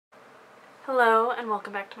Hello and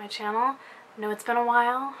welcome back to my channel. I know it's been a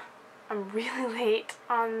while. I'm really late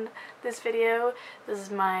on this video. This is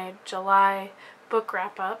my July book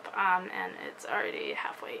wrap up and it's already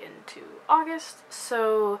halfway into August.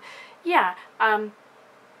 So yeah,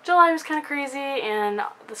 July was kind of crazy and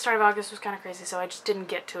the start of August was kind of crazy, so I just didn't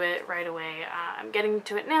get to it right away. I'm getting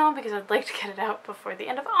to it now because I'd like to get it out before the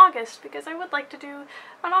end of August because I would like to do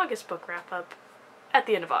an August book wrap up at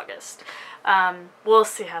the end of August. We'll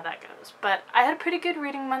see how that goes. But I had a pretty good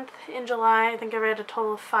reading month in July. I think I read a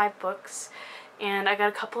total of 5 books, and I got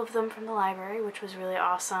a couple of them from the library, which was really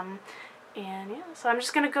awesome. And yeah, so I'm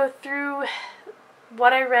just gonna go through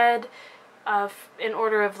what I read in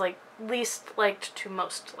order of like least liked to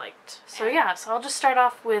most liked. So yeah, so I'll just start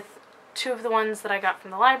off with 2 of the ones that I got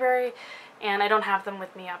from the library, and I don't have them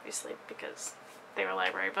with me obviously because they were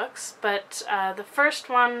library books, but the first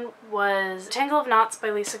one was Tangle of Knots by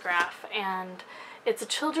Lisa Graff, and it's a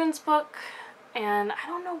children's book, and I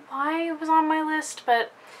don't know why it was on my list,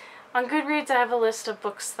 but on Goodreads I have a list of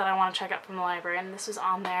books that I want to check out from the library, and this was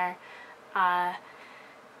on there. I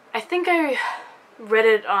think I read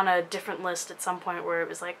it on a different list at some point where it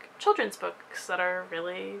was like children's books that are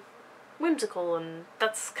really whimsical, and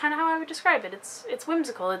that's kind of how I would describe it. It's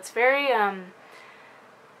whimsical. It's very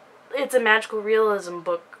it's a magical realism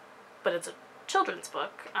book, but it's a children's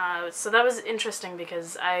book. So that was interesting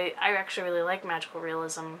because I actually really like magical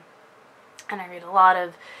realism, and I read a lot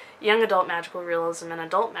of young adult magical realism and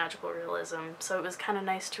adult magical realism, so it was kind of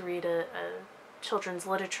nice to read a children's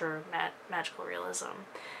literature magical realism.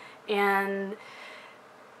 And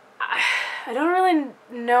I don't really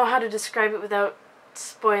know how to describe it without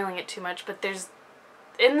spoiling it too much, but there's,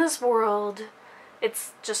 in this world,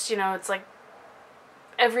 it's just, you know, it's like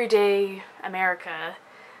everyday America,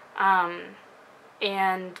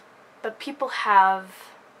 but people have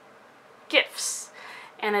gifts,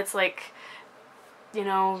 and it's like, you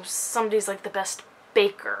know, somebody's like the best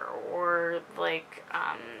baker, or like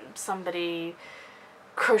somebody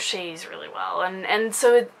crochets really well, and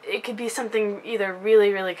so it could be something either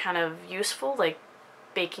really kind of useful, like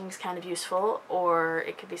baking's kind of useful, or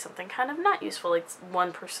it could be something kind of not useful, like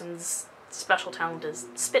one person's special talent is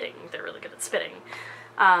spitting. They're really good at spitting.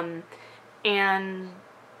 And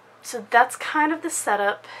so that's kind of the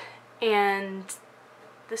setup, and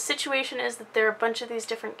the situation is that there are a bunch of these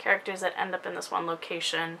different characters that end up in this one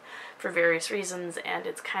location for various reasons, and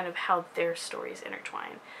it's kind of how their stories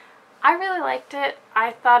intertwine. I really liked it.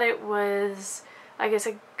 I thought it was, like I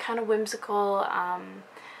said, kind of whimsical.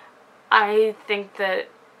 I think that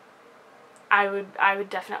I would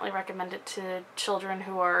definitely recommend it to children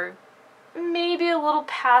who are maybe a little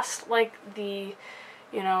past like the,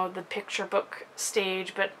 you know, the picture book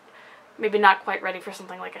stage, but maybe not quite ready for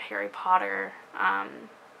something like a Harry Potter,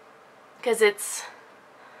 because it's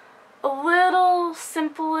a little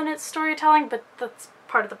simple in its storytelling, but that's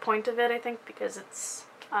part of the point of it, I think, because it's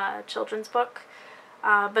a children's book.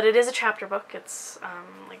 But it is a chapter book. It's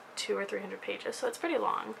like 200 or 300 pages, so it's pretty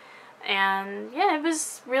long. And yeah, it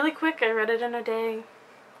was really quick. I read it in a day.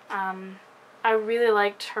 I really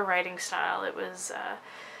liked her writing style. It was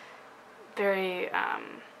very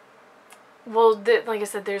well, like I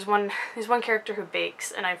said, there's one character who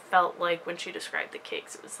bakes, and I felt like when she described the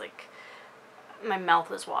cakes, it was like my mouth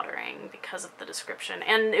was watering because of the description.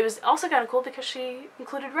 And it was also kind of cool because she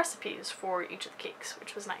included recipes for each of the cakes,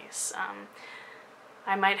 which was nice.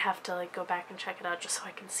 I might have to like go back and check it out just so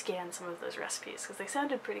I can scan some of those recipes because they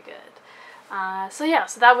sounded pretty good. So yeah,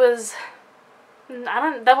 so that was,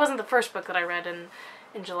 that wasn't the first book that I read in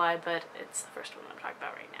July, but it's the first one I'm talking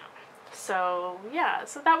about right now. So yeah,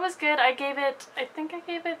 so that was good. I think I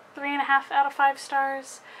gave it 3.5 out of 5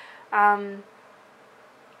 stars.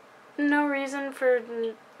 No reason for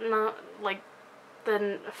not, like,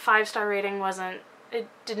 the 5-star rating wasn't, it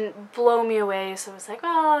didn't blow me away, so it was like,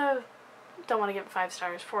 well, I don't want to give it 5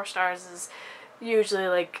 stars. 4 stars is usually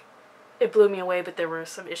like, it blew me away, but there were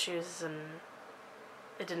some issues and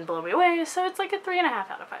it didn't blow me away, so it's like a 3.5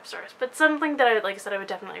 out of 5 stars. But something that like I said, I would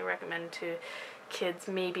definitely recommend to kids,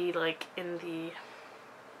 maybe like in the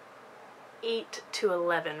 8 to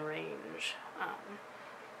 11 range.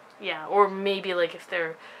 Yeah, or maybe like if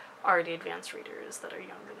they're already advanced readers that are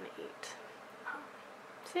younger than 8.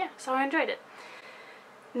 So yeah, so I enjoyed it.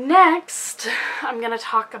 Next, I'm going to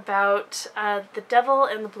talk about The Devil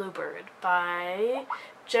and the Bluebird by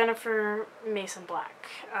Jennifer Mason Black.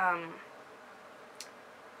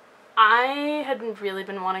 I had really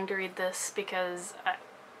been wanting to read this because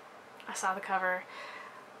I saw the cover,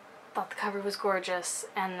 thought the cover was gorgeous,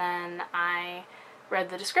 and then I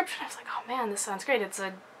read the description. I was like, oh man, this sounds great. It's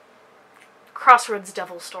a crossroads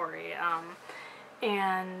devil story,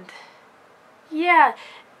 and Yeah,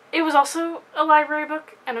 it was also a library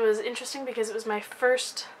book, and it was interesting because it was my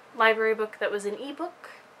first library book that was an ebook.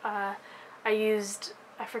 I used,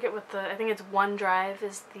 I forget what I think it's OneDrive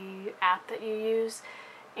is the app that you use,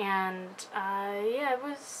 and yeah, it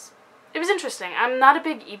was interesting. I'm not a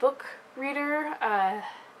big ebook reader,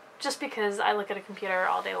 just because I look at a computer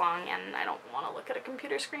all day long and I don't want to look at a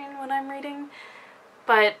computer screen when I'm reading,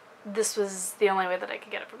 but this was the only way that I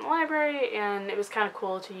could get it from the library, and it was kind of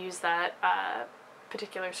cool to use that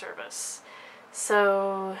particular service.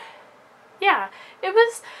 So yeah, it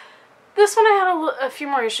was, this one I had a few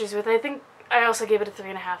more issues with. I think I also gave it a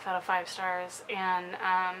 3.5 out of 5 stars, and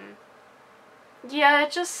yeah,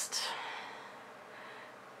 it just,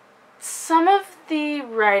 some of the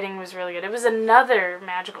writing was really good. It was another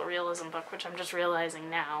magical realism book, which I'm just realizing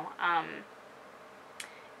now,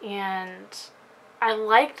 and I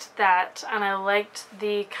liked that, and I liked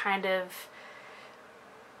the kind of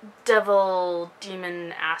devil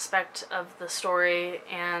demon aspect of the story,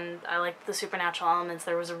 and I liked the supernatural elements.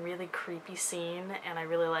 There was a really creepy scene, and I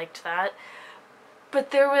really liked that.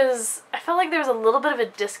 But I felt like there was a little bit of a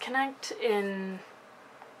disconnect in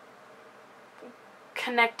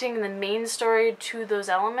connecting the main story to those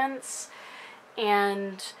elements,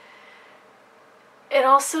 and it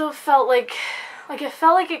also felt like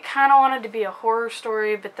it kind of wanted to be a horror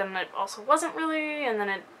story, but then it also wasn't really, and then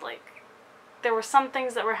it, like, there were some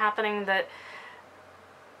things that were happening that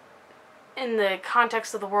in the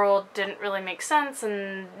context of the world didn't really make sense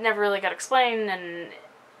and never really got explained, and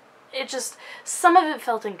it just, some of it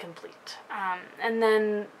felt incomplete. And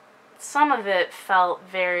then some of it felt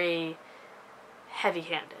very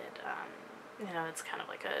heavy-handed. You know, it's kind of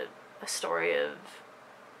like a story of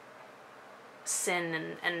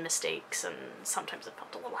sin and mistakes, and sometimes it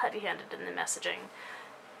felt a little heavy-handed in the messaging.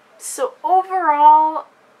 So overall,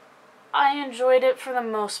 I enjoyed it for the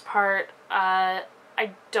most part. I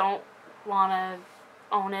don't want to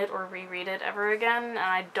own it or reread it ever again, and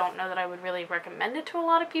I don't know that I would really recommend it to a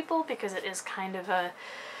lot of people, because it is kind of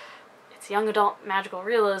it's young adult magical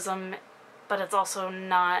realism, but it's also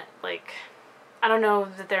not, like, I don't know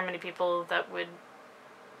that there are many people that would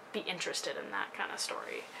be interested in that kind of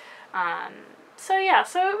story. So yeah,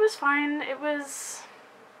 so it was fine. It was,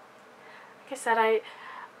 like I said,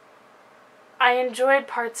 I enjoyed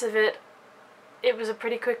parts of it. It was a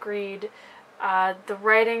pretty quick read. The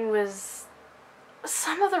writing was,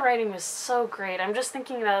 some of the writing was so great. I'm just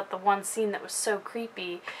thinking about the one scene that was so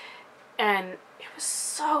creepy, and it was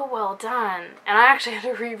so well done. And I actually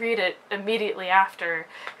had to reread it immediately after,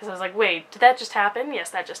 because I was like, wait, did that just happen? Yes,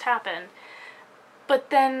 that just happened. But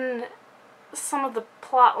then some of the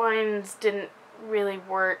plot lines didn't really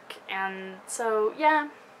work, and so yeah,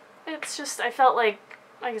 it's just, I felt like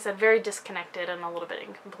I said, very disconnected and a little bit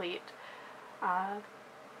incomplete.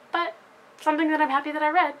 But something that I'm happy that I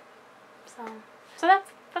read. So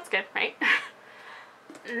that's good, right?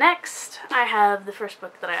 Next, I have the first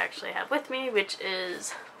book that I actually have with me, which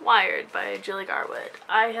is Wired by Julie Garwood.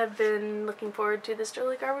 I have been looking forward to this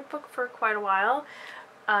Julie Garwood book for quite a while.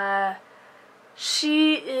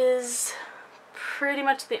 She is pretty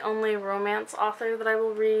much the only romance author that I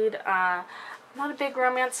will read. I'm not a big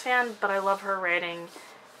romance fan, but I love her writing,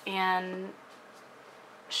 and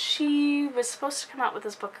she was supposed to come out with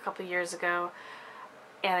this book a couple years ago,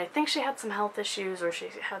 and I think she had some health issues, or she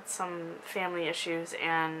had some family issues,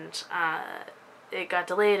 and it got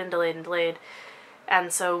delayed and delayed and delayed,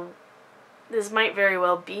 and so this might very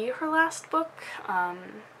well be her last book,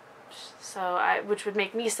 which would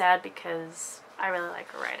make me sad because I really like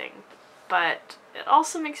her writing, but it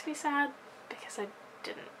also makes me sad because I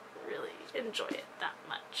didn't really enjoy it that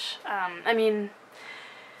much. I mean,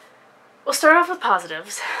 we'll start off with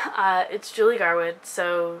positives. It's Julie Garwood,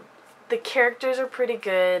 so the characters are pretty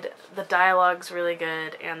good, the dialogue's really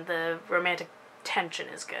good, and the romantic tension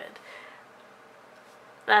is good.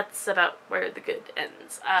 That's about where the good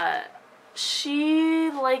ends. She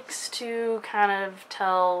likes to kind of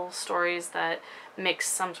tell stories that mix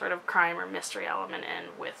some sort of crime or mystery element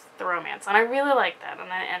in with the romance, and I really like that,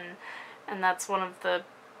 and that's one of the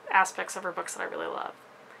aspects of her books that I really love.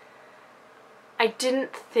 I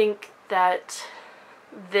didn't think that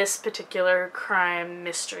this particular crime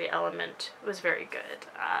mystery element was very good.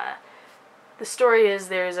 The story is,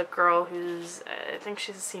 there's a girl who's, I think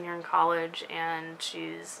she's a senior in college, and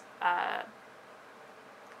she's a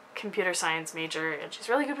computer science major, and she's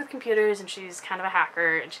really good with computers, and she's kind of a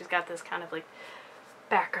hacker, and she's got this kind of like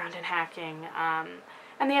background in hacking,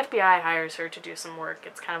 and the FBI hires her to do some work.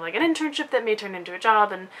 It's kind of like an internship that may turn into a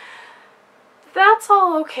job, and that's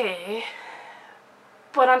all okay.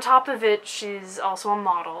 But on top of it, she's also a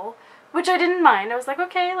model, which I didn't mind. I was like,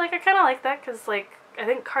 okay, like, I kind of like that, because, like, I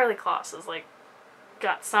think Carly Kloss is, like,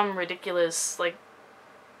 got some ridiculous, like,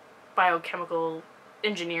 biochemical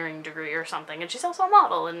engineering degree or something, and she's also a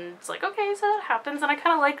model, and it's like, okay, so that happens, and I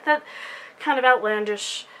kind of like that kind of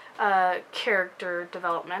outlandish character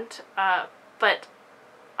development, but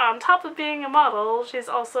on top of being a model, she's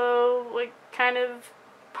also, like, kind of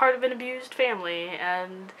part of an abused family,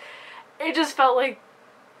 and it just felt like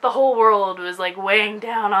the whole world was, like, weighing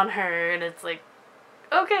down on her, and it's like,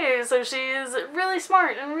 okay, so she's really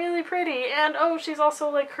smart and really pretty, and oh, she's also,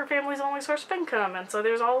 like, her family's only source of income, and so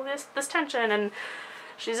there's all this tension, and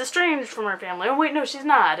she's estranged from her family. Oh wait, no, she's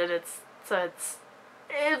not, and it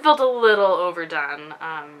felt a little overdone,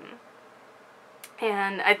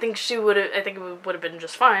 and I think it would have been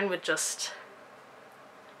just fine with just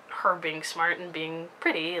her being smart and being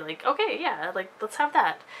pretty, like, okay, yeah, like, let's have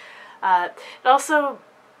that. It also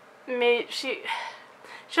made, she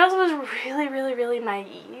also was really, really, really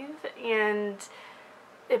naive, and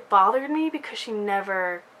it bothered me because she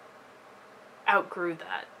never outgrew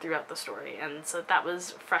that throughout the story, and so that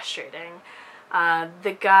was frustrating.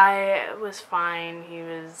 The guy was fine.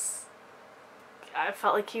 I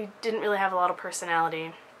felt like he didn't really have a lot of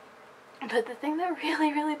personality. But the thing that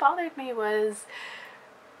really, really bothered me was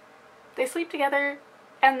they sleep together,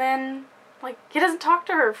 and then, like, he doesn't talk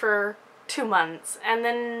to her for 2 months, and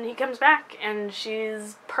then he comes back, and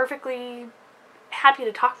she's perfectly happy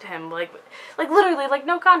to talk to him, like literally, like,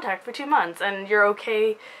 no contact for 2 months, and you're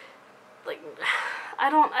okay. Like, I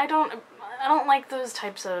don't like those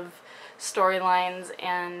types of storylines,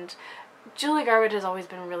 and Julie Garwood has always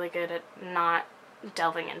been really good at not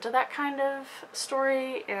delving into that kind of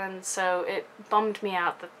story, and so it bummed me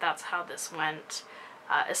out that that's how this went,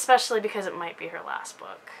 especially because it might be her last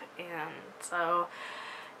book, and so,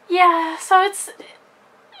 yeah, so it's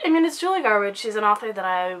Julie Garwood. She's an author that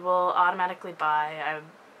I will automatically buy.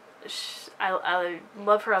 I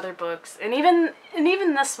love her other books, and even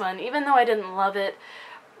this one, even though I didn't love it,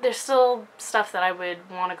 there's still stuff that I would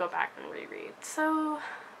want to go back and reread. So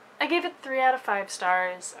I gave it 3 out of 5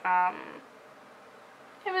 stars.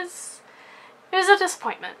 It was a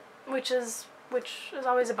disappointment, which is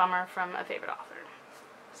always a bummer from a favorite author.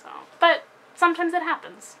 So, but sometimes it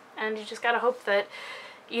happens, and you just gotta hope that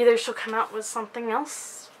either she'll come out with something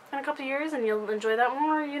else in a couple of years and you'll enjoy that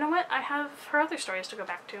more, or you know what, I have her other stories to go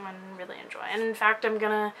back to and really enjoy. And in fact, I'm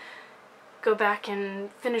gonna go back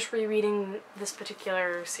and finish rereading this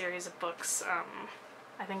particular series of books.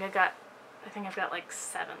 I think I've got like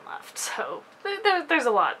 7 left, so there's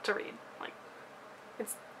a lot to read. Like,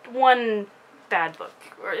 it's one bad book,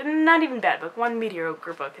 or not even bad book, one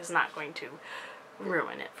mediocre book is not going to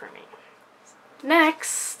ruin it for me.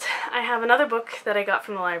 Next, I have another book that I got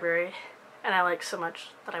from the library, and I like so much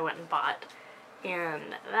that I went and bought,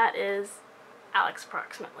 and that is Alex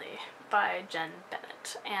Approximately by Jen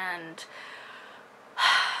Bennett. And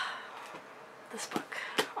this book,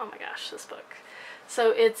 oh my gosh, this book.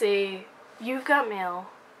 So it's a You've Got Mail,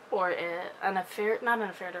 or an affair, not an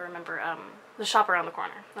affair to remember, The Shop Around the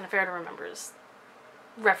Corner. An Affair to Remember is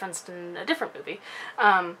referenced in a different movie.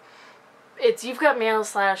 It's You've Got Mail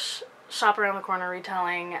 / Shop Around the Corner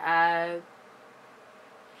retelling.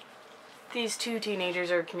 These 2 teenagers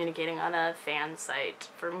are communicating on a fan site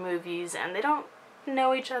for movies, and they don't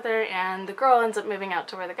know each other, and the girl ends up moving out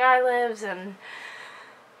to where the guy lives, and,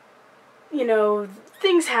 you know,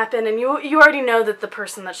 things happen, and you already know that the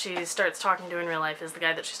person that she starts talking to in real life is the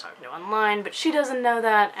guy that she's talking to online, but she doesn't know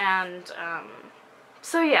that, and,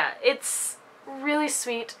 so yeah, it's really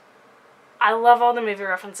sweet. I love all the movie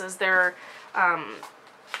references. There are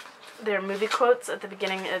movie quotes at the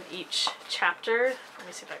beginning of each chapter. Let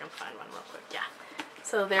me see if I can find one real quick. Yeah.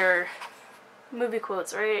 So there are movie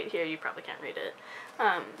quotes right here. You probably can't read it.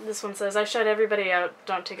 This one says, "I shut everybody out.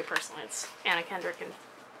 Don't take it personally." It's Anna Kendrick and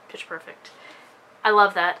Pitch Perfect. I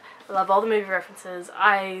love that. I love all the movie references.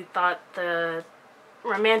 I thought the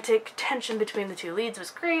romantic tension between the 2 leads was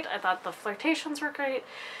great. I thought the flirtations were great.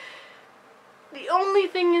 The only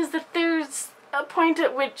thing is that there's a point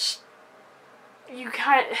at which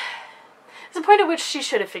there's a point at which she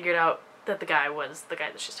should have figured out that the guy was the guy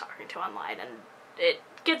that she's talking to online, and it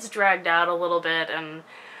gets dragged out a little bit, and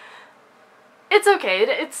it's okay.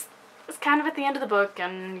 It's kind of at the end of the book,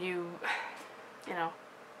 and you know,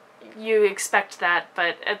 you expect that,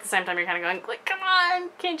 but at the same time you're kind of going, like, come on,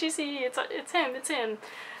 can't you see? It's him.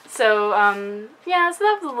 So, yeah, so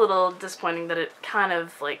that was a little disappointing that it kind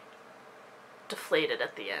of, like, deflated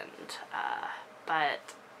at the end.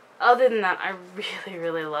 But other than that, I really,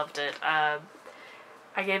 really loved it.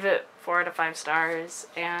 I gave it 4 out of 5 stars,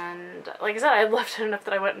 and like I said, I loved it enough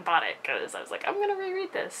that I went and bought it because I was like, I'm gonna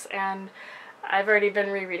reread this, and I've already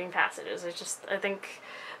been rereading passages. I think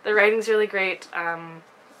the writing's really great,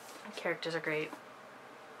 characters are great,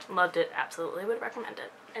 loved it, absolutely would recommend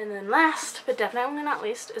it. And then last, but definitely not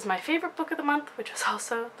least, is my favorite book of the month, which was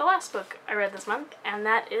also the last book I read this month, and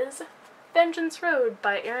that is Vengeance Road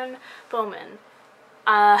by Erin Bowman.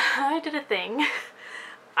 I did a thing.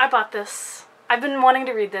 I bought this. I've been wanting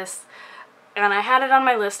to read this, and I had it on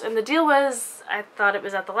my list, and the deal was, I thought it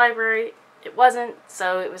was at the library. It wasn't,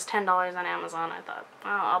 so it was $10 on Amazon. I thought,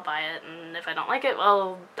 well, I'll buy it, and if I don't like it,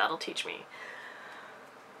 well, that'll teach me.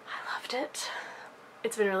 I loved it.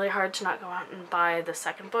 It's been really hard to not go out and buy the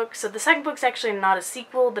second book. So the second book's actually not a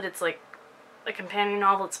sequel, but it's like a companion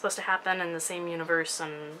novel. It's supposed to happen in the same universe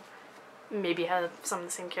and maybe have some of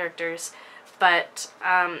the same characters. But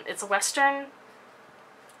it's a Western,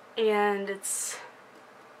 and it's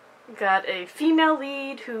got a female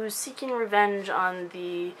lead who's seeking revenge on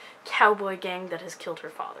the cowboy gang that has killed her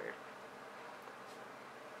father.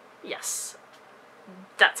 Yes.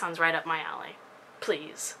 That sounds right up my alley.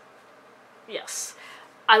 Please. Yes.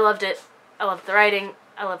 I loved it. I loved the writing.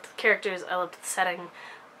 I loved the characters. I loved the setting.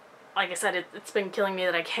 Like I said, it's been killing me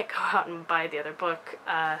that I can't go out and buy the other book.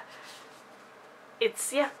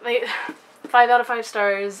 It's, yeah, like 5 out of 5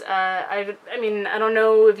 stars. I mean, I don't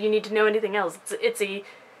know if you need to know anything else. It's a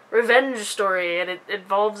revenge story, and it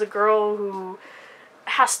involves a girl who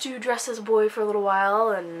has to dress as a boy for a little while,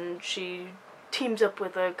 and she teams up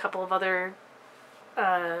with a couple of other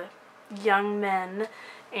young men,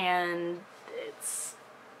 and it's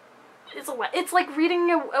like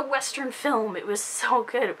reading a Western film. It was so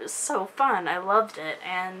good. It was so fun. I loved it,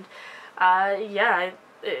 and yeah,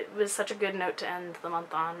 it was such a good note to end the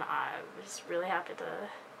month on. I was really happy to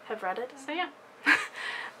have read it. So yeah,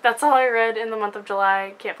 that's all I read in the month of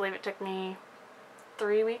July. Can't believe it took me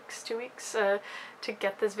 2 weeks to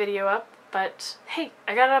get this video up, but hey,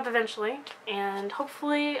 I got it up eventually, and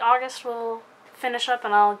hopefully August will finish up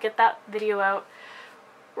and I'll get that video out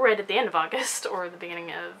right at the end of August or the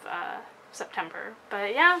beginning of September.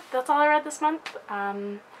 But yeah, that's all I read this month.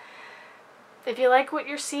 If you like what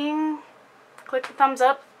you're seeing, click the thumbs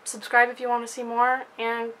up, subscribe if you want to see more,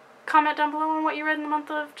 and comment down below on what you read in the month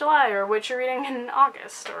of July, or what you're reading in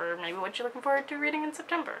August, or maybe what you're looking forward to reading in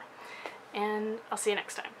September. And I'll see you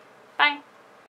next time. Bye!